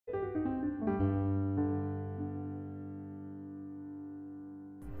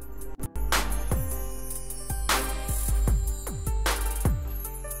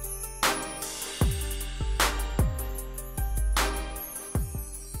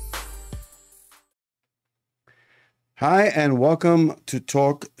Hi, and welcome to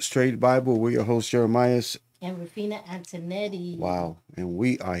Talk Straight Bible. We're your host, Jeremiah. And Rufina Antonetti. Wow. And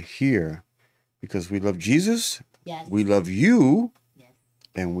we are here because we love Jesus, Yes. we love you, Yes.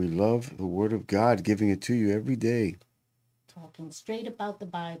 and we love the Word of God, giving it to you every day. Talking straight about the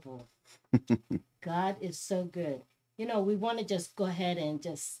Bible. God is so good. You know, we want to just go ahead and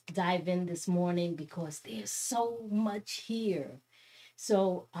just dive in this morning because there's so much here.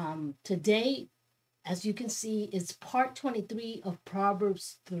 So today, as you can see, is part 23 of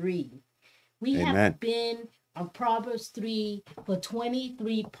Proverbs 3. We Amen. have been on Proverbs 3 for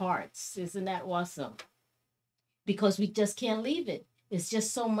 23 parts. Isn't that awesome? Because we just can't leave it. It's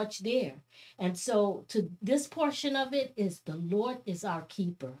just so much there. And so to this portion of it is the Lord is our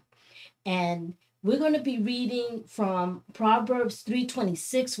keeper. And we're going to be reading from Proverbs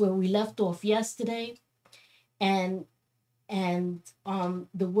 3:26 where we left off yesterday. And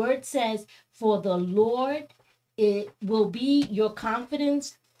the word says, "For the Lord it will be your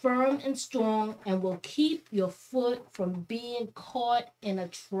confidence, firm and strong, and will keep your foot from being caught in a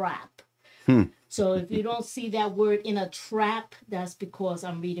trap." So if you don't see that word in a trap, that's because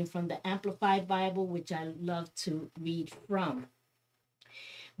I'm reading from the Amplified Bible, which I love to read from.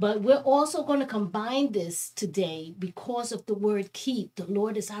 But we're also going to combine this today because of the word keep. The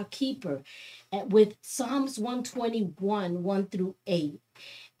Lord is our keeper, with Psalms 121, 1 through 8.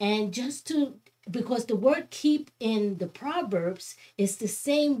 And because the word keep in the Proverbs is the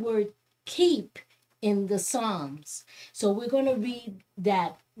same word keep in the Psalms. So we're going to read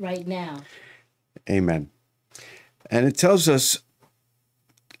that right now. Amen. And it tells us,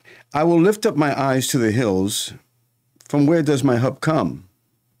 I will lift up my eyes to the hills. From where does my help come?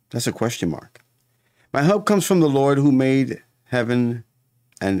 That's a question mark. My help comes from the Lord who made heaven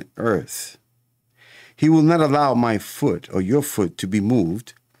and earth. He will not allow my foot or your foot to be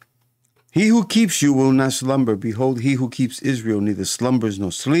moved. He who keeps you will not slumber. Behold, he who keeps Israel neither slumbers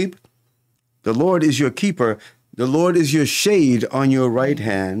nor sleep. The Lord is your keeper. The Lord is your shade on your right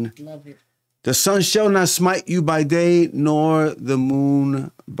hand. Love it. The sun shall not smite you by day, nor the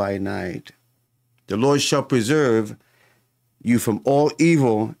moon by night. The Lord shall preserve you from all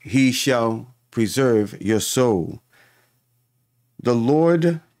evil. He shall preserve your soul. The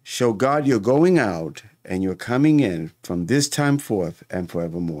Lord shall guard your going out and your coming in from this time forth and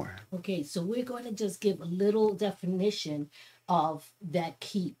forevermore. Okay, so we're going to just give a little definition of that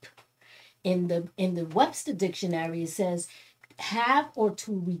keep. In the Webster dictionary, it says have or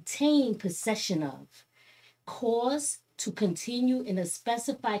to retain possession of, cause to continue in a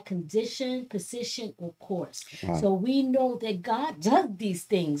specified condition, position, or course. Wow. So we know that God does these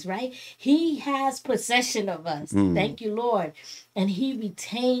things, right? He has possession of us. Thank you, Lord. And he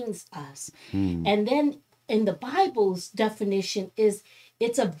retains us. And then in the Bible's definition is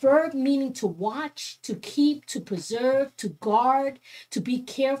it's a verb meaning to watch, to keep, to preserve, to guard, to be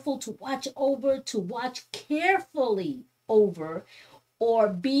careful, to watch over, to watch carefully over, or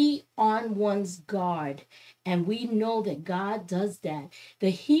be on one's guard. And we know that God does that. The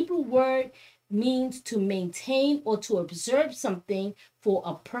Hebrew word means to maintain or to observe something for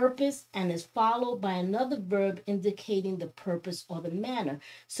a purpose and is followed by another verb indicating the purpose or the manner,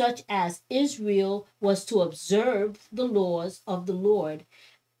 such as Israel was to observe the laws of the Lord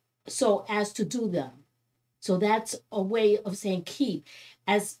so as to do them. So that's a way of saying keep,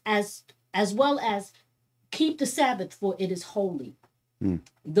 as well as keep the Sabbath, for it is holy.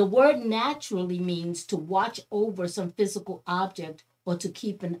 The word naturally means to watch over some physical object or to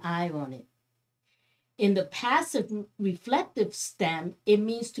keep an eye on it. In the passive reflective stem, it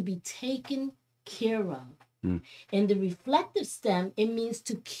means to be taken care of. In the reflective stem, it means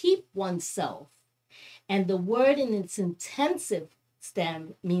to keep oneself. And the word in its intensive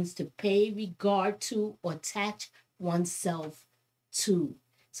stem means to pay regard to or attach oneself to.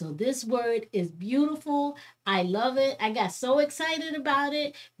 So this word is beautiful. I love it. I got so excited about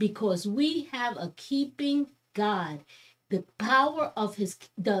it because we have a keeping God. The power of his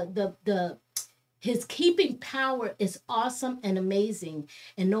keeping power is awesome and amazing.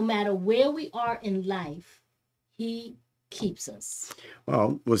 And no matter where we are in life, he keeps us.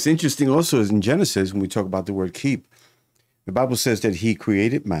 Well, what's interesting also is in Genesis, when we talk about the word keep, the Bible says that he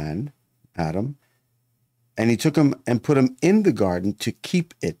created man, Adam, and he took him and put him in the garden to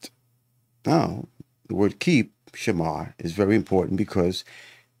keep it. Now, the word keep, shamar, is very important because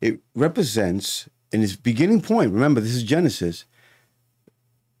it represents, in its beginning point, remember, this is Genesis,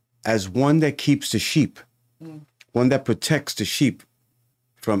 as one that keeps the sheep, one that protects the sheep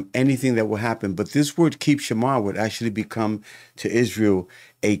from anything that will happen. But this word keep, shamar, would actually become to Israel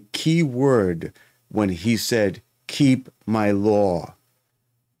a key word when he said, keep my law.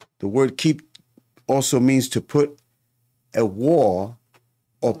 The word keep also means to put a wall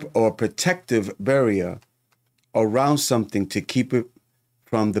or a protective barrier around something to keep it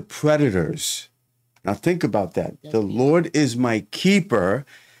from the predators. Now think about that. The Lord is my keeper.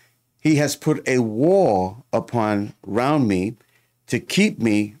 He has put a wall around me to keep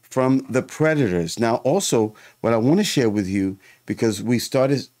me from the predators. Now also, what I want to share with you, because we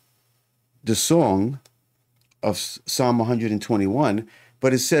started the song of Psalm 121,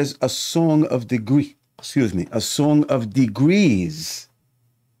 but it says a song of a song of degrees.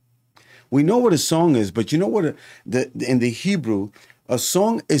 We know what a song is, but you know what in the Hebrew, a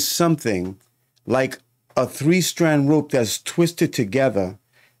song is something like a 3-strand rope that's twisted together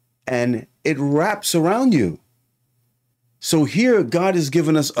and it wraps around you. So here God has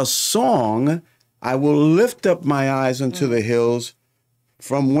given us a song. I will lift up my eyes unto the hills.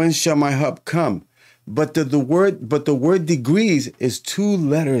 From whence shall my help come? But the word degrees is 2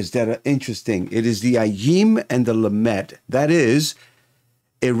 letters that are interesting. It is the ayim and the lamet. That is,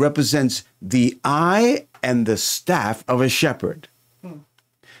 it represents the eye and the staff of a shepherd.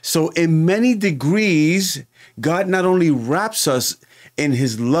 So in many degrees, God not only wraps us in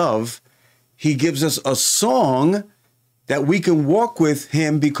his love, he gives us a song that we can walk with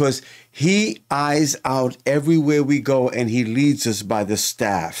him because he eyes out everywhere we go and he leads us by the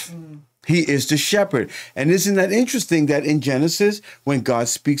staff. He is the shepherd. And isn't that interesting that in Genesis, when God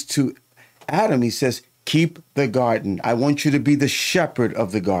speaks to Adam, he says, keep the garden. I want you to be the shepherd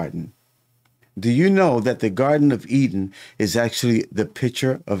of the garden. Do you know that the Garden of Eden is actually the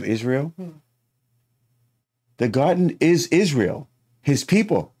picture of Israel? The garden is Israel, his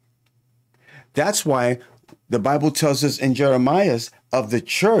people. That's why the Bible tells us in Jeremiah of the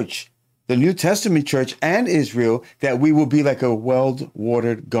church, the New Testament church and Israel, that we will be like a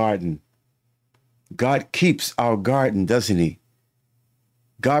well-watered garden. God keeps our garden, doesn't he?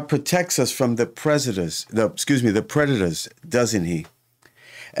 God protects us from the predators, doesn't he?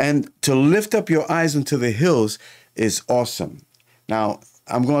 And to lift up your eyes into the hills is awesome. Now,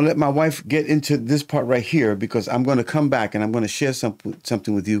 I'm going to let my wife get into this part right here because I'm going to come back and I'm going to share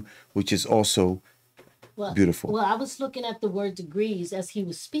something with you, which is also beautiful. Well, I was looking at the word degrees as he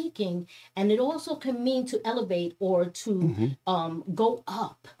was speaking, and it also can mean to elevate or to go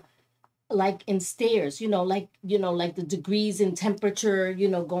up. Like in stairs, like the degrees in temperature,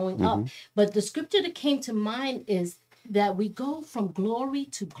 going up. But the scripture that came to mind is that we go from glory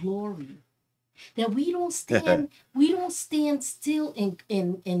to glory. That we don't stand still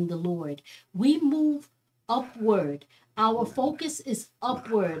in the Lord. We move upward. Our focus is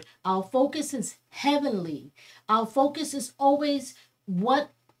upward. Our focus is heavenly. Our focus is always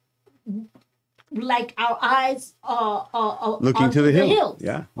like our eyes are looking to the hill.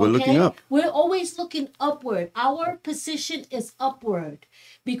 Yeah, we're looking up. We're always looking upward. Our position is upward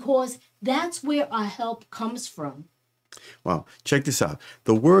because that's where our help comes from. Wow, check this out.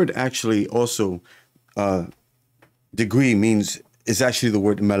 The word actually also, degree is actually the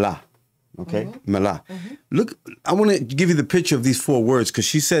word melah. Okay, melah. Look, I want to give you the picture of these 4 words because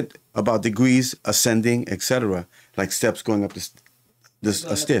she said about degrees, ascending, etc., like steps going up the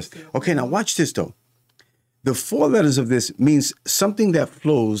stairs. Okay, now watch this though. The 4 letters of this means something that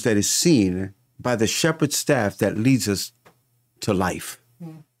flows, that is seen by the shepherd's staff that leads us to life.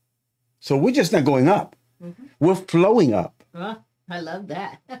 So we're just not going up. We're flowing up. I love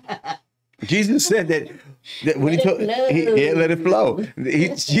that. Jesus said that when let it flow.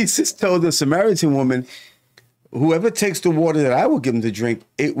 Jesus told the Samaritan woman, whoever takes the water that I will give them to drink,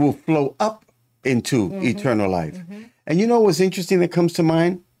 it will flow up into eternal life. And you know what's interesting that comes to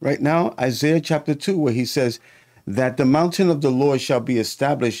mind right now? Isaiah chapter 2, where he says that the mountain of the Lord shall be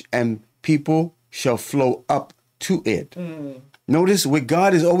established and people shall flow up to it. Notice where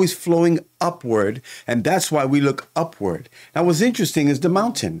God is always flowing upward, and that's why we look upward. Now, what's interesting is the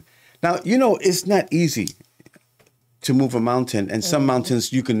mountain. Now, it's not easy to move a mountain, and some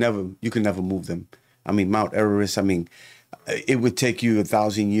mountains you can never move them. I mean, Mount Everest, it would take you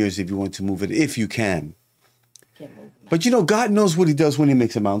 1,000 years if you want to move it, if you can. But God knows what he does when he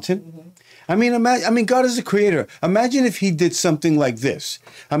makes a mountain. I mean, God is a creator. Imagine if he did something like this.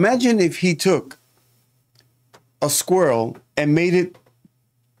 Imagine if he took a squirrel and made it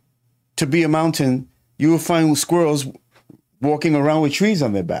to be a mountain. You will find squirrels walking around with trees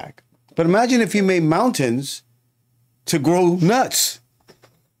on their back. But imagine if he made mountains to grow nuts.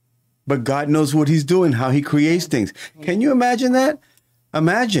 But God knows what he's doing, how he creates things. Can you imagine that?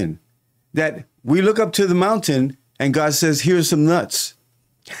 Imagine that we look up to the mountain and God says, here's some nuts.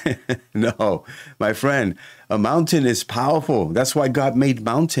 No, my friend, a mountain is powerful. That's why God made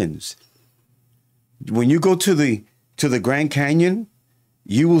mountains. When you go to the Grand Canyon,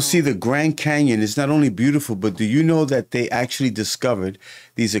 You will see the Grand Canyon. It's not only beautiful, but do you know that they actually discovered,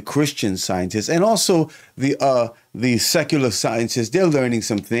 these are Christian scientists, and also the secular scientists, they're learning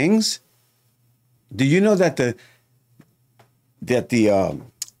some things. Do you know that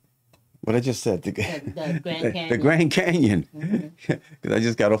what I just said, the Grand Canyon. the Grand Canyon, because I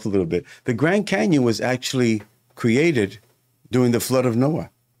just got off a little bit. The Grand Canyon was actually created during the flood of Noah.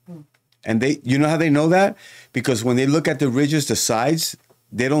 And you know how they know that? Because when they look at the ridges, the sides,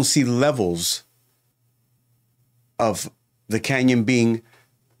 they don't see levels of the canyon being,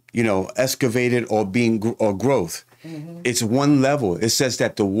 excavated or growth. It's one level. It says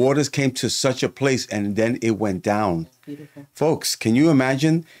that the waters came to such a place and then it went down. That's beautiful. Folks, can you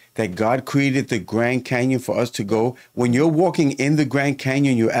imagine that God created the Grand Canyon for us to go? When you're walking in the Grand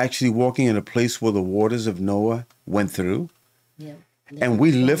Canyon, you're actually walking in a place where the waters of Noah went through. Yeah. And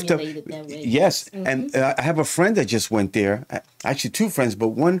we lift up, That way. yes. And I have a friend that just went there. Actually, two friends, but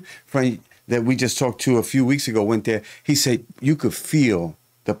one friend that we just talked to a few weeks ago went there. He said you could feel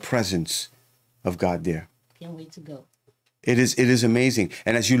the presence of God there. Can't wait to go. It is amazing.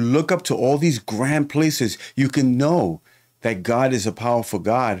 And as you look up to all these grand places, you can know that God is a powerful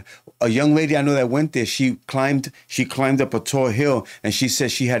God. A young lady I know that went there, she climbed up a tall hill, and she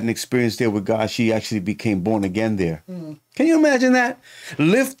said she had an experience there with God. She actually became born again there. Can you imagine that?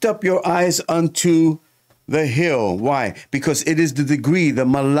 Lift up your eyes unto the hill. Why? Because it is the degree, the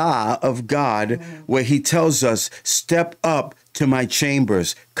malah of God, where he tells us, step up to my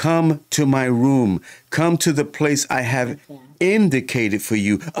chambers, come to my room, come to the place I have indicated for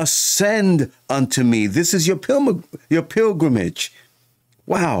you, ascend unto me. This is your pilgrimage.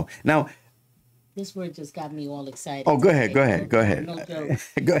 Wow. Now, this word just got me all excited. Oh, go ahead. No joke.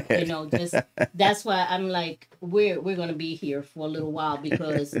 Go ahead. Just that's why I'm like, we're gonna be here for a little while,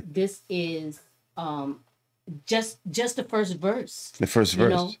 because this is just the first verse. The first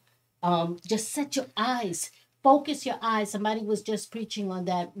verse. Just set your eyes, focus your eyes. Somebody was just preaching on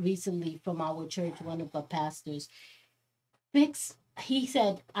that recently from our church, one of our pastors. He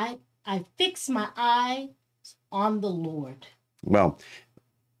said, I fix my eyes on the Lord. Well,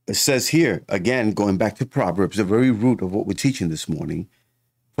 it says here, again, going back to Proverbs, the very root of what we're teaching this morning,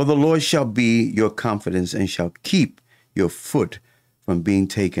 for the Lord shall be your confidence and shall keep your foot from being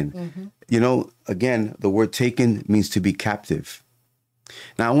taken. Again, the word taken means to be captive.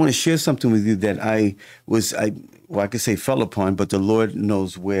 Now, I want to share something with you that I could say fell upon, but the Lord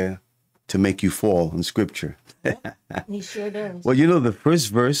knows where to make you fall in Scripture. He sure does. Well, the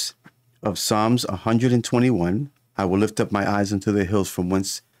first verse of Psalms 121, I will lift up my eyes unto the hills from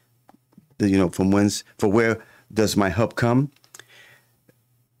whence, for where does my help come?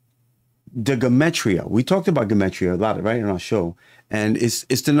 The gematria, we talked about gematria a lot, right, in our show, and it's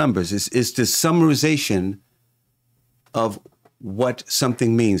the numbers. It's the summarization of what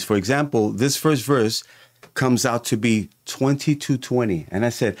something means. For example, this first verse comes out to be 2220. And I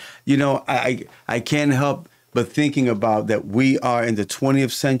said, I can't help but thinking about that we are in the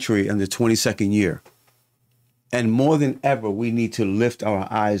 20th century and the 22nd year. And more than ever, we need to lift our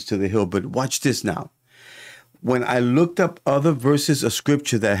eyes to the hill. But watch this now. When I looked up other verses of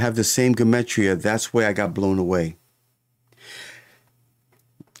Scripture that have the same gematria, that's where I got blown away.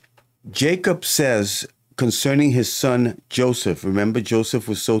 Jacob says concerning his son Joseph, remember Joseph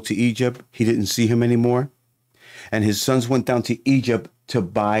was sold to Egypt. He didn't see him anymore. And his sons went down to Egypt to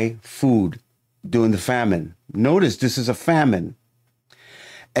buy food during the famine. Notice this is a famine.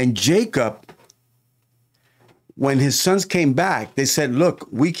 And Jacob, when his sons came back, they said, look,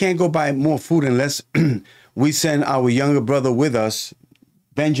 we can't go buy more food unless we send our younger brother with us,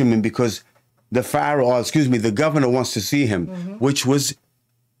 Benjamin, because the governor wants to see him, which was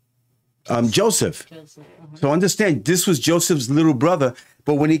Joseph. So understand, this was Joseph's little brother.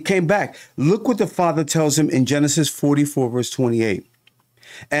 But when he came back, look what the father tells him in Genesis 44, verse 28.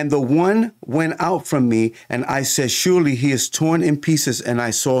 And the one went out from me, and I said, surely he is torn in pieces, and I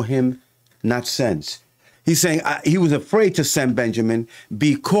saw him not since. He's saying he was afraid to send Benjamin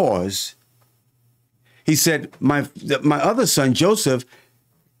because he said, my other son, Joseph,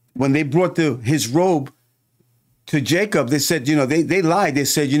 when they brought his robe to Jacob, they said, they lied. They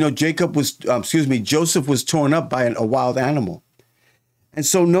said, Joseph was torn up by a wild animal. And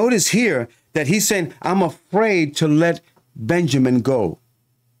so notice here that he's saying, I'm afraid to let Benjamin go.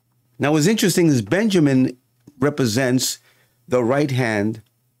 Now, what's interesting is Benjamin represents the right hand,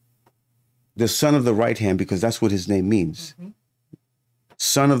 the son of the right hand, because that's what his name means.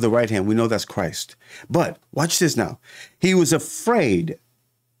 Son of the right hand. We know that's Christ. But watch this now. He was afraid.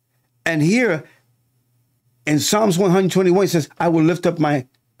 And here in Psalms 121, it says, I will lift up my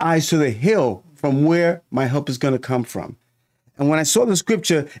eyes to the hill from where my help is going to come from. And when I saw the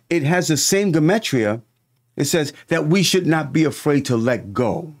scripture, it has the same gematria. It says that we should not be afraid to let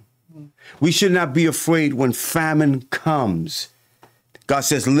go. We should not be afraid when famine comes. God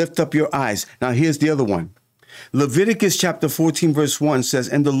says, lift up your eyes. Now, here's the other one. Leviticus chapter 14, verse 1 says,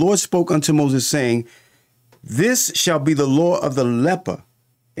 and the Lord spoke unto Moses, saying, this shall be the law of the leper.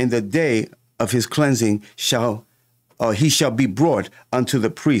 In the day of his cleansing he shall be brought unto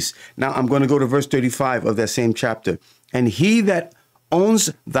the priest. Now, I'm going to go to verse 35 of that same chapter. And he that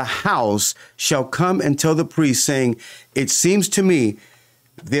owns the house shall come and tell the priest, saying, it seems to me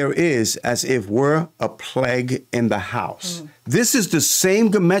there is as if were a plague in the house. This is the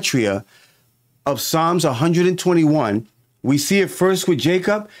same gematria of Psalms 121. We see it first with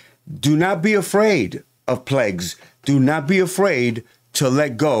Jacob. Do not be afraid of plagues. Do not be afraid to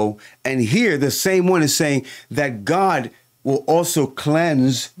let go. And here the same one is saying that God will also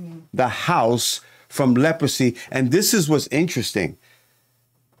cleanse the house from leprosy. And this is what's interesting.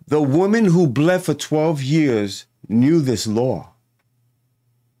 The woman who bled for 12 years knew this law.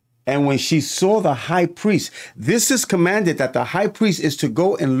 And when she saw the high priest, this is commanded that the high priest is to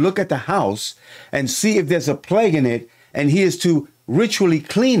go and look at the house and see if there's a plague in it, and he is to ritually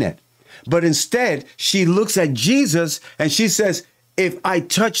clean it. But instead, she looks at Jesus and she says, if I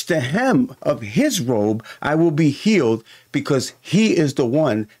touch the hem of his robe, I will be healed, because he is the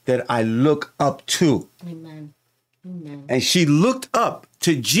one that I look up to. Amen. Amen. And she looked up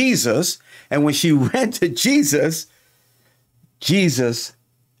to Jesus. And when she went to Jesus, Jesus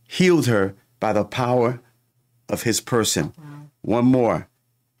healed her by the power of his person. Wow. One more.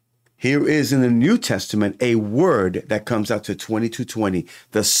 Here is in the New Testament a word that comes out to 22:20,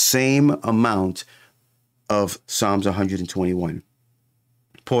 the same amount of Psalms 121.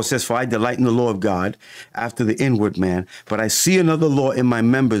 Paul says, for I delight in the law of God after the inward man, but I see another law in my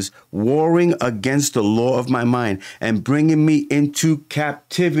members, warring against the law of my mind and bringing me into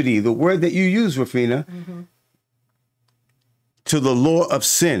captivity. The word that you use, Rafina, to the law of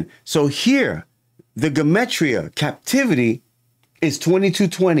sin. So here, the gematria, captivity, is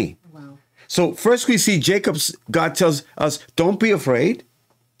 22:20. Wow. So first we see God tells us, don't be afraid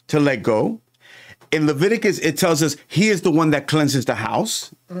to let go. In Leviticus, it tells us he is the one that cleanses the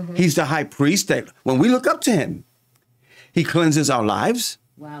house. He's the high priest that when we look up to him, he cleanses our lives.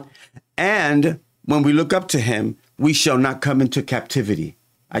 Wow. And when we look up to him, we shall not come into captivity.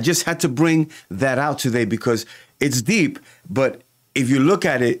 I just had to bring that out today because it's deep. But if you look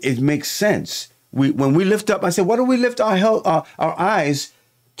at it, it makes sense. When we lift up, I said, what do we lift our eyes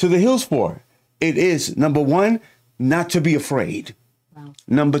to the hills for? It is, number one, not to be afraid. Wow.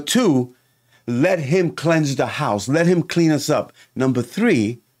 Number two, let him cleanse the house. Let him clean us up. Number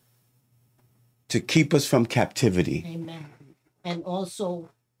three, to keep us from captivity. Amen. And also,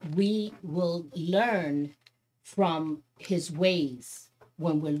 we will learn from his ways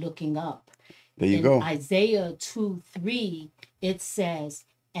when we're looking up. There you In go. Isaiah 2:3, it says,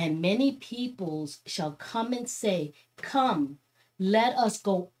 and many peoples shall come and say, come, let us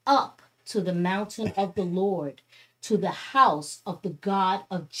go up to the mountain of the Lord, to the house of the God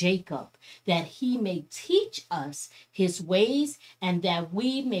of Jacob, that he may teach us his ways and that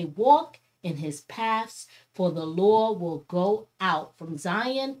we may walk in his paths. For the law will go out from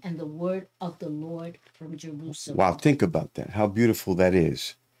Zion and the word of the Lord from Jerusalem. Wow, think about that. How beautiful that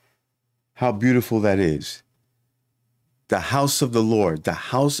is. How beautiful that is. The house of the Lord, the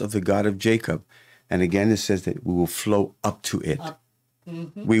house of the God of Jacob. And again, it says that we will flow up to it.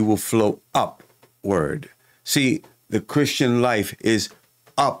 We will flow upward. See, the Christian life is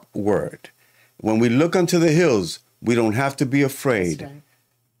upward. When we look unto the hills, we don't have to be afraid. That's right.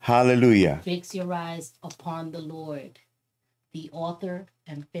 Hallelujah. Fix your eyes upon the Lord, the author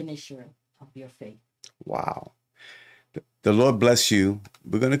and finisher of your faith. Wow. The Lord bless you.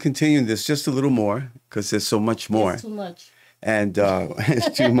 We're going to continue this just a little more because there's so much more. It's too much. And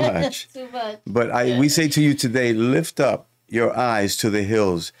it's too much. Too much. But we say to you today, lift up your eyes to the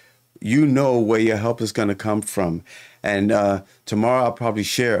hills. You know where your help is going to come from. And tomorrow I'll probably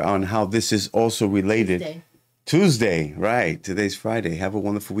share on how this is also related. Tuesday, right. Today's Friday. Have a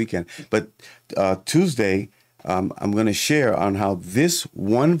wonderful weekend. But Tuesday, I'm going to share on how this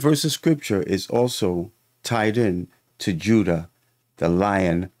one verse of scripture is also tied in to Judah, the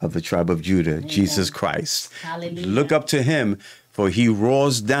Lion of the tribe of Judah, Amen. Jesus Christ. Hallelujah. Look up to him, for he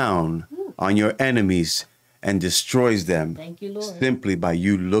roars down on your enemies and destroys them. Thank you, Lord. Simply by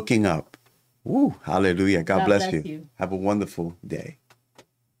you looking up. Woo, hallelujah. God bless you. You. Have a wonderful day.